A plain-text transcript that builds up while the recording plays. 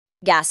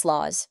Gas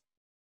laws.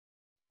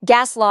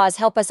 Gas laws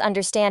help us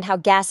understand how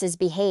gases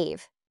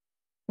behave.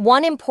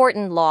 One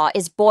important law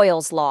is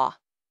Boyle's law.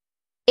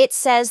 It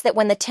says that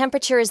when the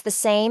temperature is the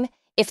same,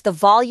 if the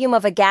volume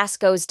of a gas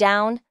goes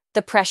down,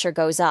 the pressure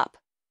goes up.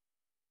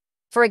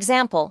 For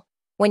example,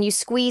 when you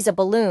squeeze a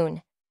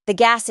balloon, the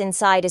gas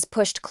inside is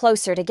pushed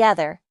closer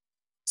together,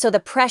 so the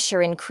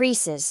pressure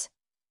increases.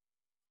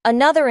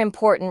 Another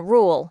important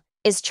rule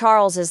is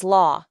Charles's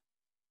law.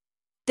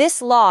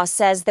 This law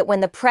says that when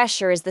the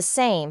pressure is the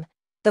same,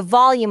 the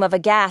volume of a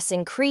gas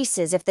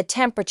increases if the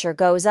temperature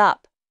goes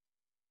up.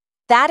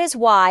 That is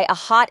why a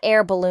hot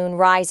air balloon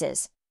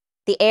rises.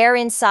 The air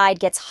inside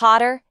gets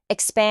hotter,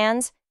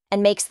 expands,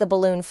 and makes the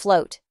balloon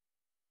float.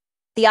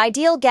 The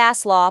ideal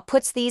gas law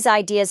puts these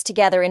ideas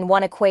together in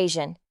one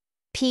equation,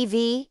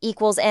 PV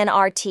equals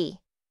nRT.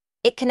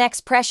 It connects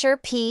pressure,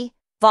 P,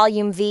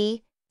 volume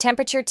V,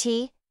 temperature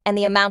T, and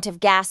the amount of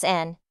gas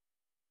N.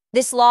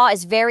 This law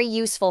is very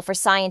useful for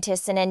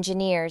scientists and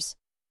engineers.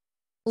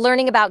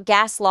 Learning about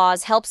gas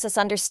laws helps us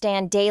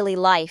understand daily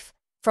life,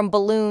 from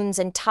balloons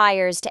and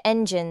tires to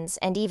engines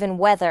and even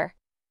weather.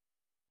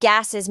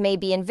 Gases may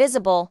be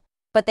invisible,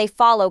 but they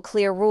follow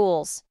clear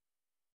rules.